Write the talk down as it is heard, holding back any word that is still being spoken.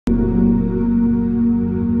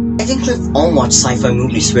I think we've all watched sci-fi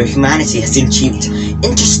movies where humanity has achieved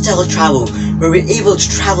interstellar travel, where we're able to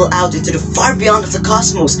travel out into the far beyond of the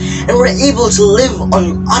cosmos, and we're able to live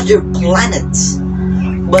on other planets.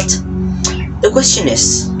 But the question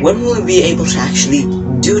is, when will we be able to actually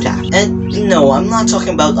do that? And no, I'm not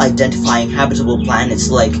talking about identifying habitable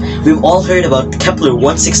planets like we've all heard about Kepler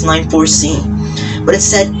 1694c, but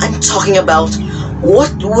instead I'm talking about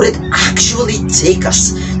what would it actually take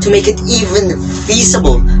us to make it even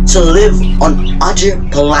feasible to live on other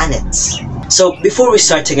planets. So before we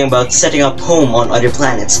start talking about setting up home on other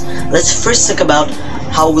planets, let's first think about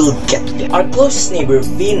how we'll get there. Our closest neighbor,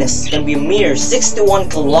 Venus, can be a mere 61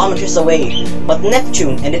 kilometers away, but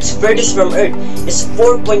Neptune, and its furthest from Earth, is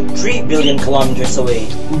 4.3 billion kilometers away.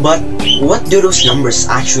 But what do those numbers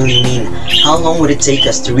actually mean? How long would it take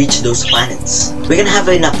us to reach those planets? We can have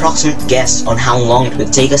an approximate guess on how long it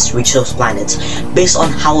would take us to reach those planets based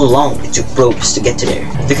on how long it took probes to get to there.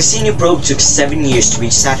 The Cassini probe took 7 years to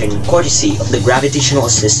reach Saturn, courtesy of the gravitational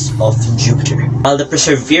assist of Jupiter, while the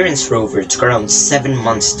Perseverance rover took around 7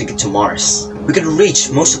 months to get to Mars. We could reach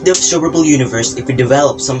most of the observable universe if we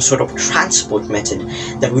develop some sort of transport method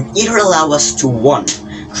that would either allow us to 1.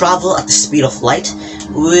 Travel at the speed of light,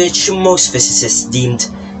 which most physicists deemed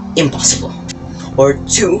impossible, or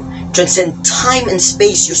 2. Transcend time and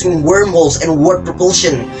space using wormholes and warp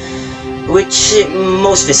propulsion, which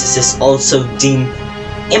most physicists also deem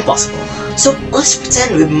impossible. So let's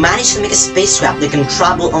pretend we've managed to make a spacecraft that can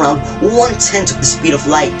travel around 1/10 of the speed of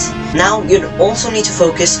light. Now you'd also need to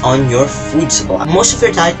focus on your food supply. Most of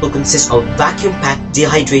your diet will consist of vacuum-packed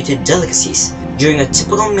dehydrated delicacies. During a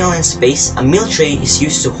typical meal in space, a meal tray is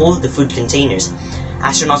used to hold the food containers.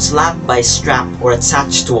 Astronauts lap by a strap or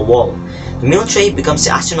attached to a wall. The meal tray becomes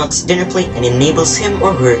the astronaut's dinner plate and enables him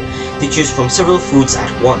or her to choose from several foods at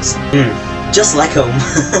once. Just like home.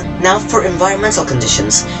 Now for environmental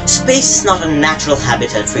conditions, space is not a natural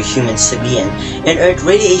habitat for humans to be in. In Earth,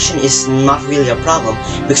 radiation is not really a problem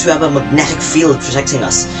because we have a magnetic field protecting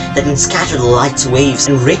us that can scatter the light waves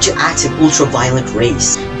and radioactive ultraviolet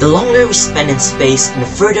rays. The longer we spend in space and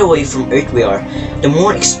the further away from Earth we are, the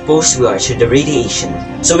more exposed we are to the radiation.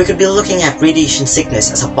 So we could be looking at radiation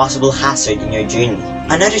sickness as a possible hazard in your journey.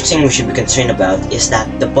 Another thing we should be concerned about is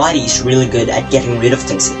that the body is really good at getting rid of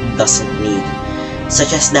things it doesn't need.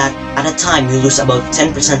 Such as that, at a time you lose about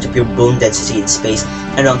 10% of your bone density in space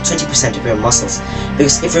and around 20% of your muscles.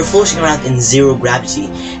 Because if you're floating around in zero gravity,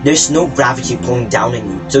 there's no gravity pulling down on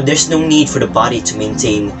you. So there's no need for the body to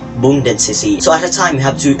maintain bone density. So at a time you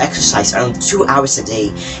have to exercise around 2 hours a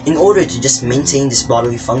day in order to just maintain these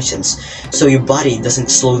bodily functions, so your body doesn't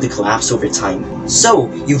slowly collapse over time. So,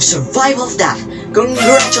 you've survived all of that!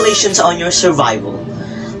 Congratulations on your survival!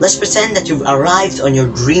 Let's pretend that you've arrived on your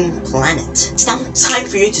dream planet. It's now time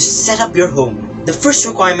for you to set up your home. The first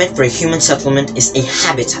requirement for a human settlement is a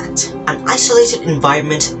habitat, an isolated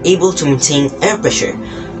environment able to maintain air pressure,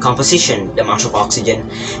 composition, the amount of oxygen,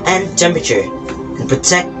 and temperature, and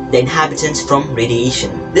protect the inhabitants from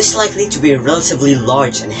radiation. This is likely to be a relatively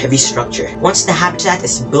large and heavy structure. Once the habitat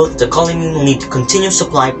is built, the colony will need to continuous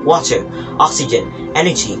supply of water, oxygen,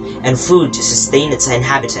 energy, and food to sustain its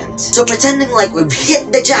inhabitants. So pretending like we've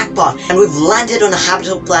hit the jackpot and we've landed on a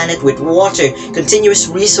habitable planet with water, continuous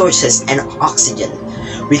resources, and oxygen,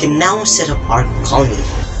 we can now set up our colony.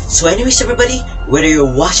 So anyways everybody, whether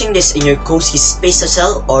you're watching this in your cozy space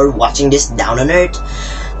hotel or watching this down on Earth,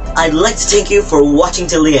 I'd like to thank you for watching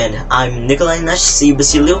till the end. I'm Nikolai Nash C.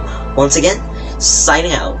 Basilio, once again,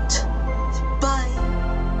 signing out.